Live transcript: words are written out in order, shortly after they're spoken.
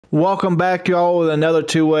Welcome back, y'all, with another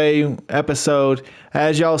two-way episode.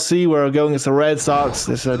 As y'all see, we're going against the Red Sox.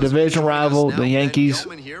 It's a division rival, the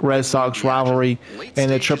Yankees-Red Sox rivalry in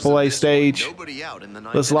the AAA stage.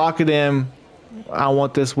 Let's lock it in. I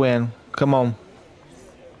want this win. Come on.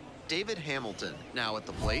 David Hamilton now at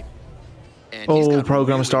the plate. Oh,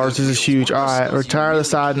 program stars. This is huge. All right, retire the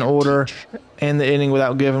side in order. End the inning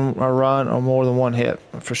without giving a run or more than one hit.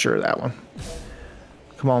 For sure, that one.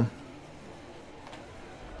 Come on.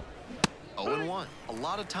 0-1. A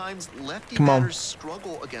lot of times, lefty batters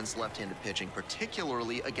struggle against left-handed pitching,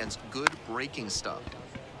 particularly against good breaking stuff.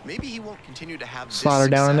 Maybe he won't continue to have this slider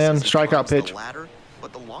down and in, strikeout pitch. The latter,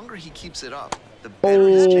 but the longer he keeps it up, the better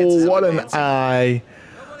his chances what of an advancing. eye.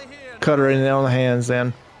 Cutter in on the hands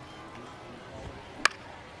then.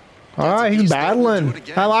 All right, he's battling.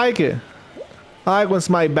 I like it. I like when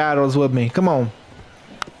somebody battles with me. Come on.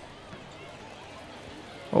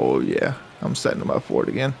 Oh, yeah. I'm setting him up for it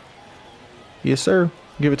again. Yes, sir.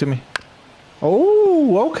 Give it to me.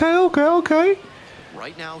 Oh, okay.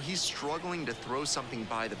 Right now, he's struggling to throw something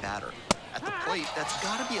by the batter. At the plate, that's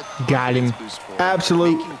got to be a got him. Boost for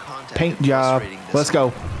Absolute paint job. Let's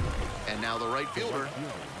go. And now the right fielder.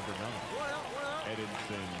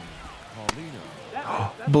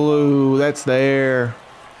 Blue, that's there.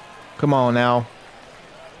 Come on now.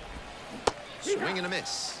 Swing and a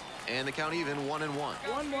miss. And the count even 1-1.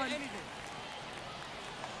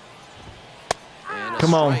 And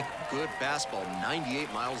come on. Good fastball,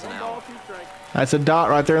 98 miles an hour. That's a dot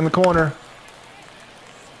right there in the corner.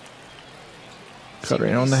 Cutter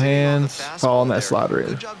in on the hands. Fall on that slider.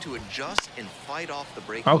 Good job to adjust and fight off the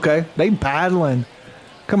break. Okay, they battling.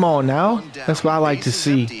 Come on now. That's what I like to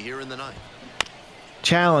see.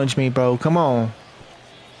 Challenge me, bro. Come on.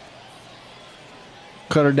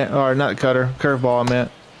 Cutter down, or not cutter. Curveball, I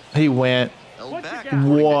meant. He went.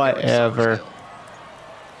 Whatever.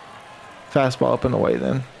 Fastball up in the way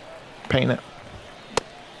then. Paint it.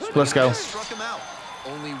 Let's go. Struck him out.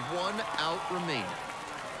 Only one out remaining.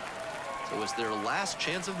 So it's their last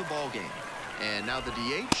chance of the ball game. And now the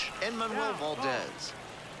DH and Manuel Valdez.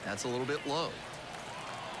 That's a little bit low.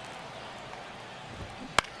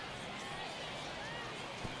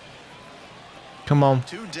 Come on.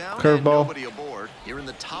 Curveball. Here in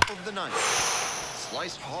the top of the ninth.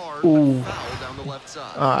 Sliced hard, ooh. But foul down the left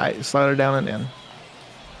side. All right, slider down and in.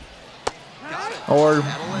 Or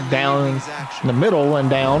down in the middle and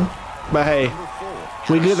down. But hey,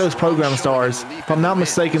 we get those program stars. If I'm not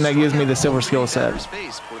mistaken, that gives me the silver skill set.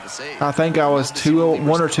 I think I was 1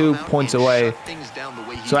 or 2 points away.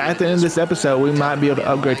 So at the end of this episode, we might be able to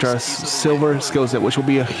upgrade to our silver skill set, which will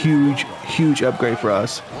be a huge upgrade for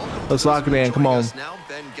us. Let's lock it in. Come on.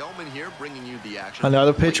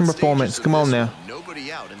 Another pitching performance. Come on now.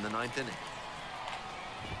 Nobody out in the ninth inning.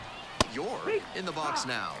 You're in the box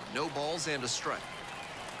now. No balls and a strike.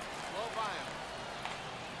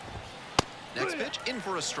 Next pitch in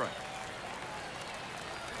for a strike.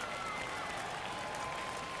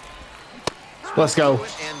 Let's go.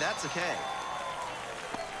 And that's a K.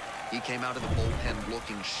 He came out of the bullpen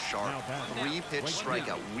looking sharp. 3-pitch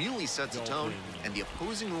strikeout really sets a tone, and the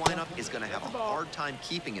opposing lineup is going to have a hard time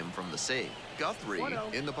keeping him from the save. Guthrie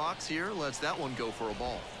in the box here lets that one go for a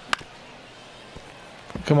ball.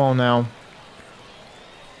 Come on now.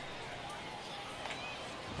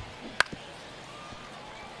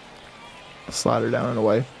 Slider down and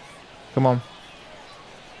away. Come on.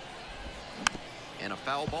 And a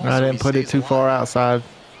foul ball. I didn't put it too far outside.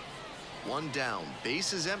 One down.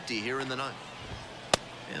 Base is empty here in the ninth.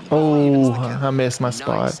 Oh, I missed my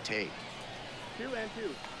spot. Nice.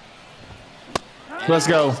 Let's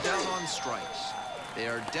go. Down on strikes. They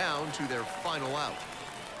are down to their final out.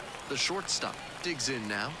 The shortstop digs in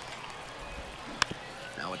now.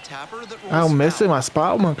 Now a tapper that rolls. I'm missing my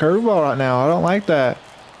spot with my curveball right now. I don't like that.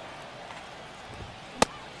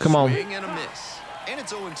 Come on. Swing and a miss. And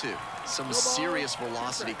it's 0-2. Some serious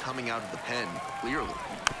velocity coming out of the pen, clearly.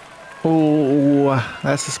 Oh,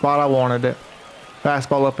 that's the spot I wanted it.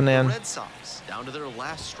 Fastball up and in. Red Sox down to their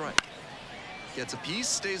last strike. Gets a piece,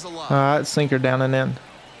 stays alive. All right, sinker down and in.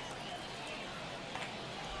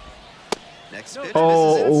 Next pitch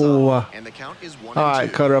oh, and the count is 1-2. All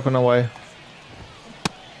right, cutter up and away.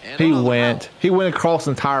 He went across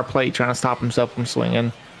the entire plate trying to stop himself from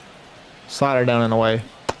swinging. Slider down and away.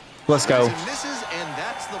 Let's go. Misses, and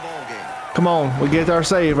that's the ball game. Come on, we get our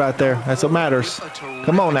save right there. That's what matters.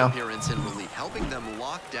 Come on now. Helping them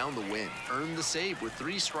lock down the win. Earn the save with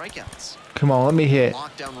 3 strikeouts. Come on, let me hit.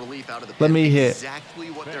 Lockdown relief out of the let me hit.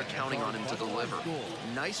 Exactly what they're counting on him to deliver.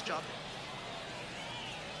 Nice job.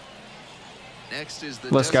 Next is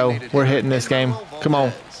the Let's go. We're hitting this game. Come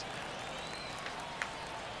on.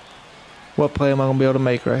 What play am I going to be able to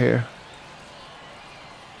make right here?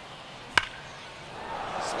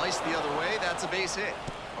 Slice the other way. That's a base hit.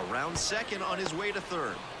 Around second on his way to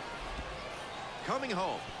third. Coming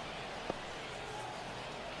home.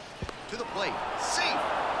 To the plate. Safe.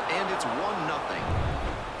 And it's 1-0.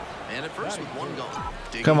 And at first with one gone.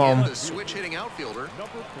 Come on. The switch hitting outfielder.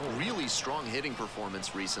 Really strong hitting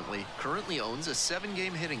performance recently. Currently owns a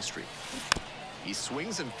 7-game hitting streak. He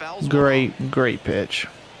swings and fouls. Great pitch.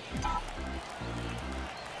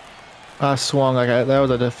 I swung like that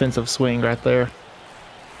was a defensive swing right there.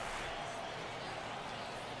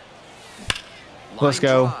 Let's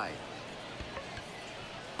go.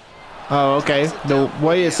 Oh, okay. The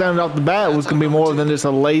way it sounded off the bat was going to be more than just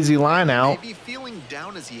a lazy line out. Maybe feeling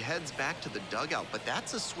down as he heads back to the dugout, but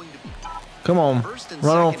that's a swing to be. Come on.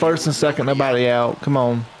 Run on first and second, nobody out. Come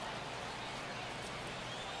on.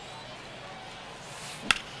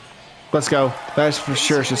 Let's go. That's for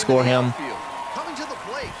sure should score him. Coming to the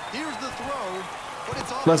plate. Here's the throw, but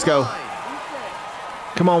it's off Let's the go. line.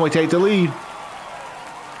 Come on, we take the lead.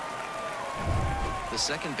 The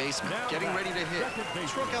second baseman getting ready to hit.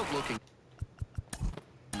 Struck out looking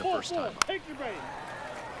the first time.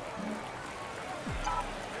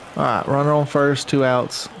 All right, runner on first, 2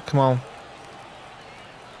 outs. Come on.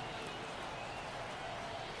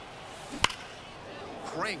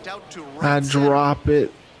 Cranked out to right I center. drop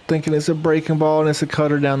it, thinking it's a breaking ball, and it's a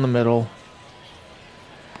cutter down the middle.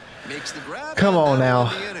 Makes the grab. Come and on that'll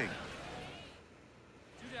now. end the inning.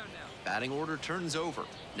 Batting order turns over.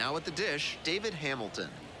 Now at the dish, David Hamilton.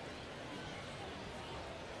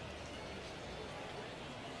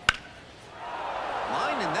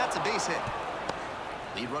 Line, and that's a base hit.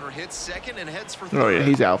 Lead runner hits second and heads for third. Oh yeah,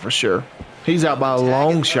 he's out for sure. He's out by a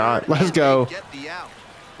long shot. Let's go. Get the out.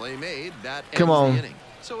 Play made. That Come ends on. the inning.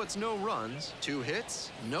 So it's no runs, 2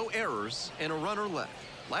 hits, no errors, and a runner left.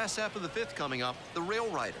 Last half of the 5th coming up. The Rail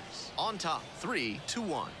Riders on top,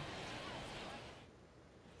 3-1.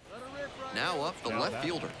 Now up the left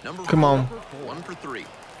fielder, number Come 4, on. 1 for 3.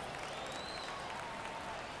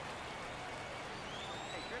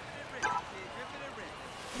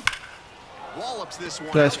 Wallops this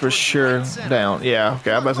one. That's out for towards sure right center. down. Yeah,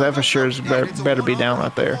 okay. I was about to say that for sure is better be down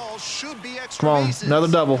right there. Should be extra Come on, bases. another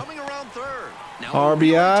double. Coming around third. Now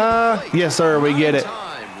RBI. Yes, sir, we get it.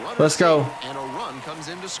 Let's go. And a run comes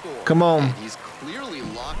in to score. Come on. And he's clearly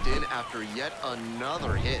locked in after yet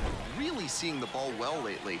another hit. Really seeing the ball well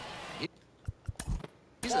lately.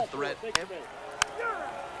 He's a threat.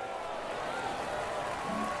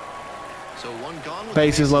 So one gone with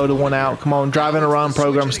Bases loaded, 1 out. Come on, driving a run,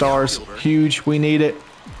 program stars. Huge, we need it.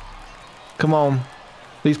 Come on.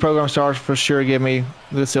 These program stars for sure give me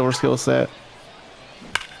the silver skill set.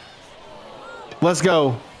 Let's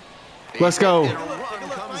go. Let's go. And a run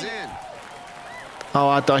comes in. Oh,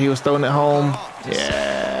 I thought he was throwing it home.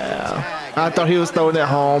 Yeah. I thought he was throwing it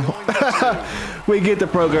home. We get the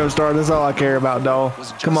program started. That's all I care about, dog.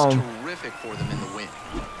 Was just Come on. terrific for them in the win.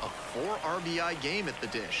 A 4 RBI game at the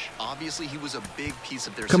dish. Obviously, he was a big piece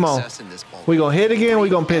of their Come on. success in this ball. We gonna hit again, we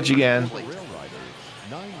gonna pitch again.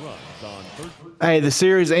 Hey, the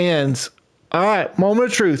series ends. All right, moment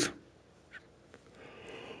of truth.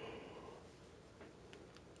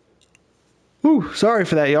 Whew, sorry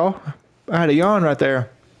for that, y'all. I had a yawn right there.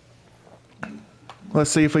 Let's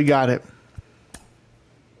see if we got it.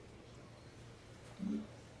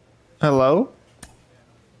 Hello?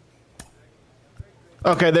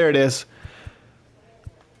 Okay, there it is.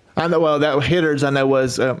 I know, well, that hitters I know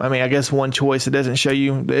was, I mean, I guess one choice. It doesn't show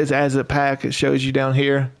you. It's as a pack. It shows you down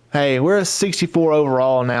here. Hey, we're at 64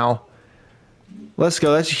 overall now. Let's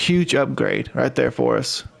go. That's a huge upgrade right there for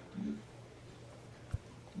us.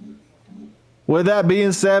 With that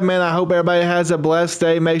being said, man, I hope everybody has a blessed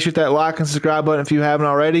day. Make sure to hit that like and subscribe button if you haven't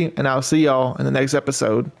already, and I'll see y'all in the next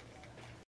episode.